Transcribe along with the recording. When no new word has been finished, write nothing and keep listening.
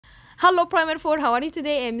Hello Primary 4, how are you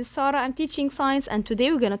today? I'm Miss Sarah, I'm teaching science, and today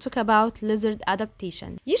we're going to talk about lizard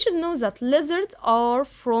adaptation. You should know that lizards are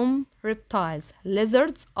from reptiles.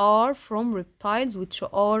 Lizards are from reptiles, which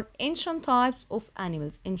are ancient types of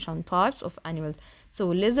animals. So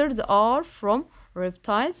lizards are from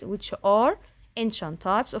reptiles, which are ancient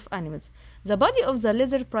types of animals. The body of the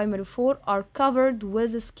lizard Primary 4 are covered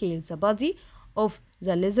with scales. The body of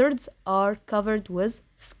the lizards are covered with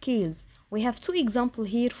scales. We have two examples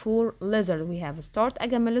here for lizard. We have starred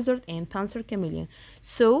agama lizard and panther chameleon.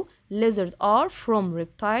 So lizards are from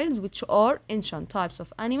reptiles, which are ancient types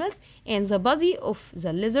of animals, and the body of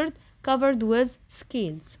the lizard covered with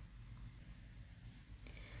scales.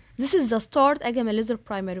 This is the starred agama lizard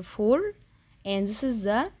Primary 4, and this is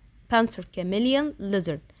the panther chameleon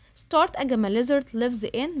lizard. Starred agama lizard lives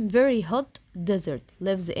in very hot desert.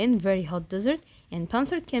 And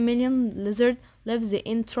panther chameleon lizard lives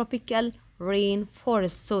in tropical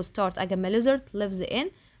rainforest. So starred agama lizard lives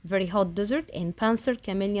in very hot desert, and panther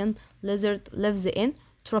chameleon lizard lives in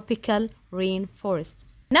tropical rainforest.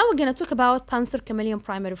 Now we're gonna talk about panther chameleon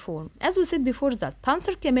Primary 4. As we said before, that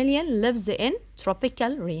panther chameleon lives in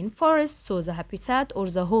tropical rainforest. So the habitat or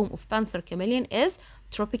the home of panther chameleon is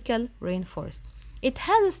tropical rainforest. It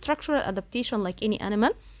has a structural adaptation like any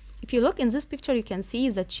animal. If you look in this picture, you can see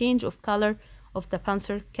the change of color of the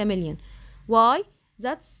panther chameleon. Why?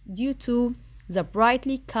 That's due to the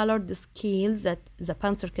brightly colored scales that the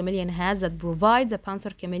panther chameleon has that provide the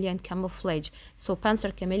panther chameleon camouflage. So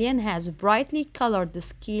panther chameleon has brightly colored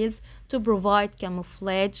scales to provide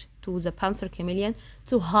camouflage to the panther chameleon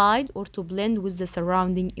to hide or to blend with the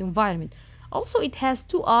surrounding environment. Also, it has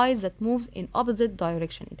two eyes that move in opposite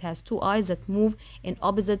direction.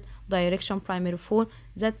 Primary 4.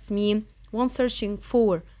 That means one searching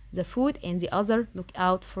for the food and the other look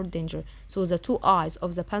out for danger. So the two eyes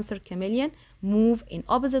of the panther chameleon move in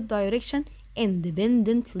opposite direction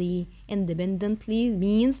independently. Independently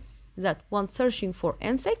means that one searching for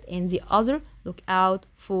insect and the other look out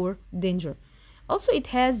for danger. Also, it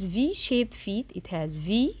has V-shaped feet.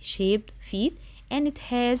 And it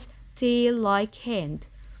has tail-like hand.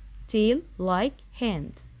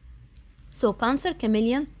 So panther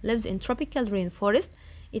chameleon lives in tropical rainforest.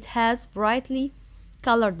 It has brightly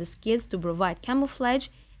colored scales to provide camouflage.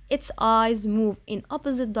 Its eyes move in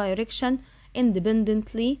opposite direction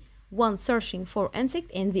independently, one searching for insect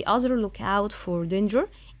and the other look out for danger,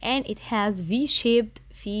 and it has V-shaped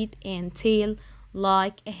feet and tail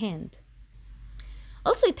like a hand.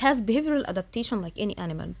 Also, it has behavioral adaptation like any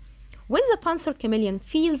animal. When the panther chameleon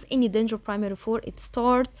feels any danger Primary 4, it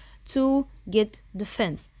starts to get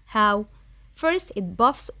defense. How? First, it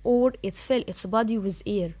buffs or it fills its body with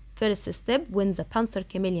air. First step, when the panther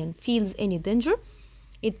chameleon feels any danger,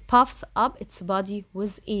 it puffs up its body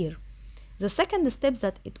with air. The second step is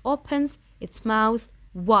that it opens its mouth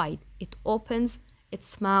wide.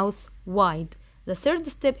 The third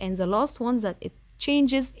step and the last one is that it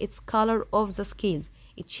changes its color of the scales.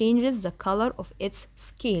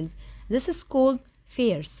 This is called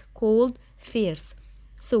fierce.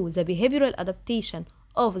 So the behavioral adaptation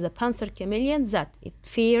of the panther chameleon that it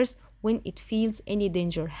fears when it feels any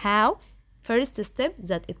danger. How? First step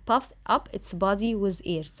that it puffs up its body with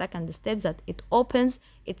air. Second step that it opens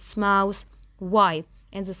its mouth wide.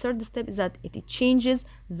 And the third step is that it changes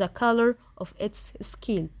the color of its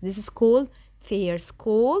scale. This is called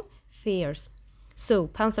fierce. So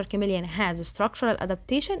panther chameleon has a structural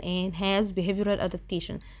adaptation and has behavioral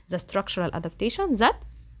adaptation. The structural adaptation that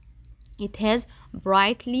it has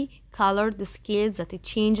brightly colored scales that it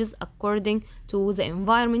changes according to the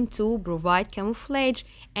environment to provide camouflage,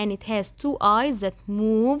 and it has two eyes that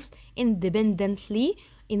moves independently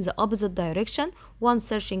in the opposite direction, one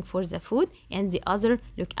searching for the food and the other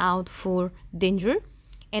look out for danger.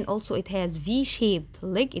 And also it has V-shaped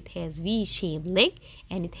leg,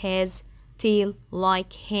 and it has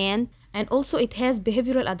tail-like hand. And also it has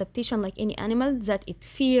behavioral adaptation like any animal that it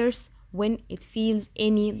fears when it feels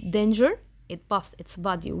any danger. It puffs its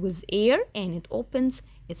body with air and it opens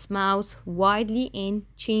its mouth widely and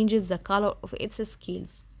changes the color of its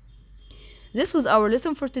scales. This was our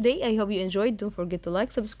lesson for today. I hope you enjoyed. Don't forget to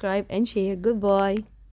like, subscribe, and share. Goodbye.